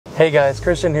Hey guys,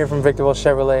 Christian here from Victorville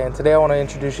Chevrolet, and today I want to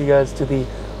introduce you guys to the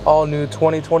all-new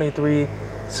 2023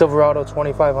 Silverado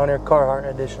 2500 Carhartt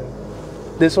Edition.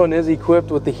 This one is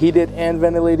equipped with the heated and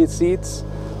ventilated seats.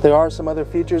 There are some other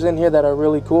features in here that are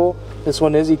really cool. This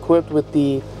one is equipped with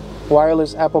the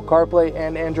wireless Apple CarPlay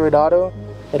and Android Auto.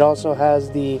 It also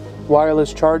has the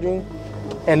wireless charging,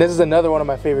 and this is another one of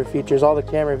my favorite features, all the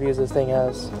camera views this thing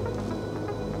has.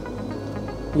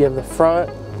 You have the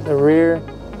front, the rear,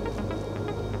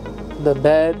 the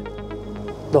bed,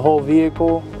 the whole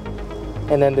vehicle,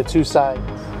 and then the two sides.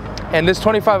 And this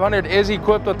 2500 is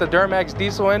equipped with the Duramax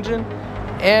Diesel engine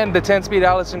and the 10-speed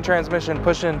Allison transmission,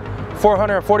 pushing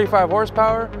 445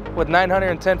 horsepower with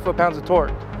 910 foot-pounds of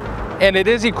torque. And it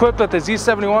is equipped with the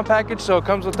Z71 package, so it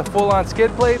comes with the full-on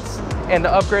skid plates and the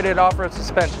upgraded off-road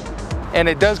suspension. And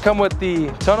it does come with the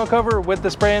tonneau cover with the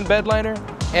spray-in bed liner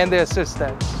and the assist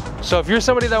steps. So if you're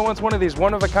somebody that wants one of these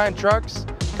one-of-a-kind trucks,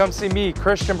 come see me,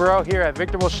 Christian Burruel, here at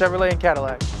Victorville Chevrolet and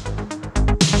Cadillac.